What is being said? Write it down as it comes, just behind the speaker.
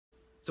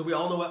So we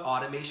all know what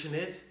automation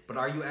is, but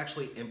are you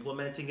actually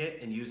implementing it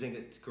and using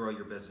it to grow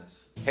your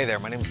business? Hey there,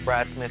 my name is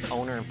Brad Smith,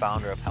 owner and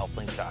founder of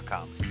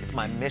HealthLinks.com. It's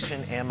my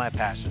mission and my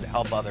passion to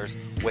help others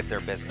with their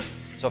business.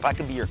 So if I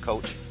can be your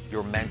coach,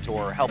 your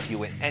mentor, or help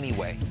you in any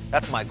way,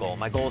 that's my goal.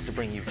 My goal is to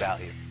bring you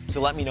value.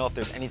 So let me know if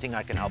there's anything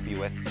I can help you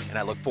with, and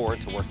I look forward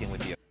to working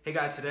with you. Hey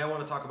guys, today I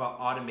want to talk about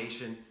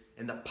automation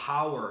and the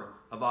power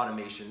of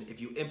automation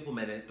if you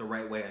implement it the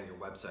right way on your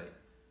website.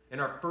 In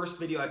our first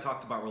video, I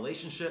talked about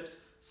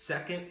relationships.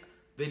 Second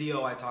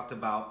video, I talked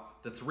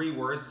about the 3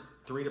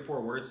 to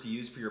 4 words to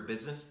use for your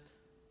business.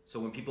 So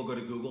when people go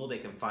to Google, they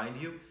can find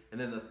you. And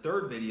then the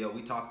third video,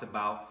 we talked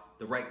about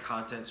the right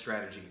content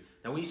strategy.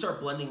 Now, when you start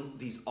blending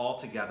these all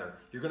together,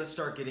 you're going to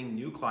start getting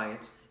new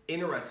clients,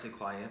 interested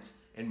clients,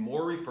 and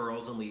more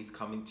referrals and leads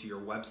coming to your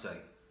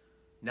website.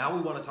 Now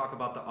we want to talk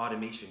about the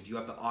automation. Do you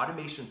have the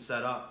automation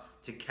set up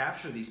to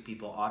capture these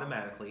people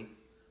automatically,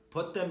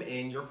 put them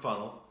in your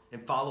funnel,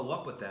 and follow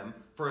up with them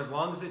for as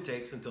long as it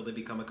takes until they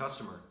become a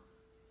customer?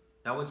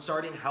 Now, when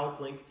starting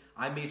HealthLink,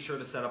 I made sure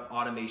to set up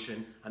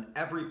automation on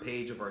every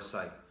page of our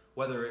site,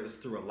 whether it was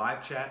through a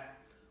live chat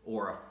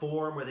or a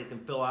form where they can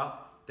fill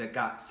out that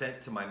got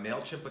sent to my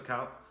MailChimp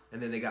account and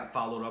then they got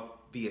followed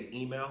up via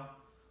email,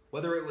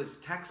 whether it was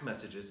text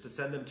messages to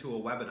send them to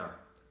a webinar.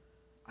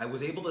 I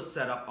was able to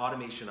set up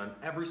automation on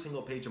every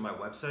single page of my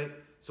website,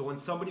 so when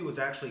somebody was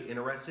actually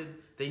interested,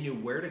 they knew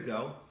where to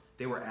go,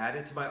 they were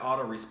added to my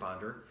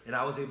autoresponder, and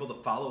I was able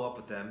to follow up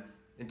with them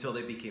until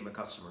they became a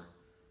customer.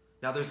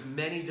 Now, there's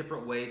many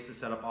different ways to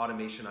set up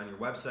automation on your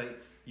website.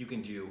 You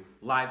can do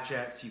live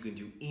chats, you can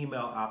do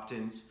email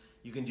opt-ins,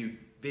 you can do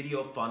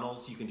video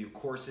funnels, you can do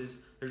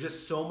courses. There's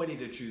just so many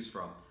to choose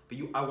from. But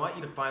I want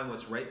you to find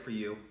what's right for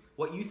you,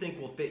 what you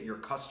think will fit your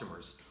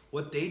customers,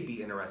 what they'd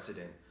be interested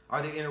in.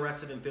 Are they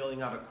interested in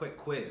filling out a quick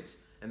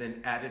quiz and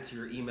then add it to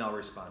your email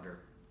responder?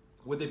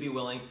 Would they be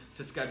willing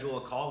to schedule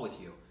a call with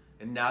you?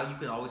 And now you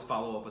can always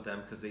follow up with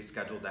them because they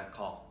scheduled that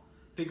call.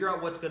 Figure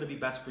out what's going to be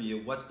best for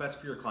you, what's best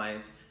for your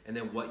clients, and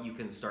then what you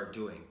can start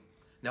doing.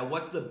 Now,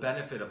 what's the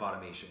benefit of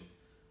automation?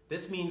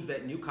 This means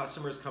that new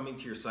customers coming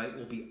to your site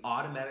will be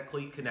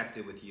automatically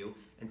connected with you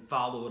and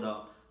followed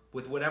up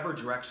with whatever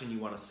direction you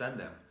want to send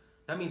them.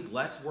 That means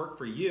less work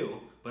for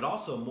you, but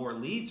also more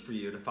leads for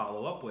you to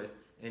follow up with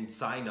and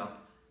sign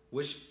up,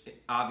 which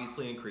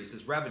obviously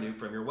increases revenue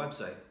from your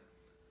website.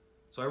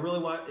 So I really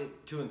want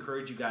to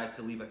encourage you guys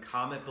to leave a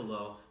comment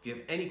below if you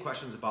have any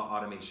questions about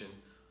automation.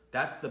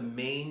 That's the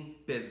main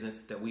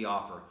business that we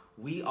offer.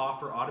 We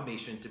offer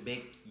automation to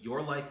make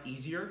your life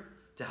easier,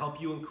 to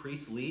help you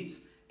increase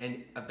leads,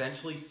 and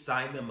eventually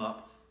sign them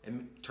up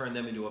and turn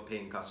them into a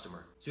paying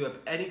customer. So if you have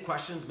any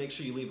questions, make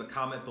sure you leave a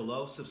comment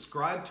below.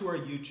 Subscribe to our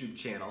YouTube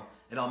channel,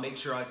 and I'll make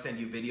sure I send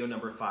you video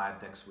number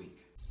 5 next week.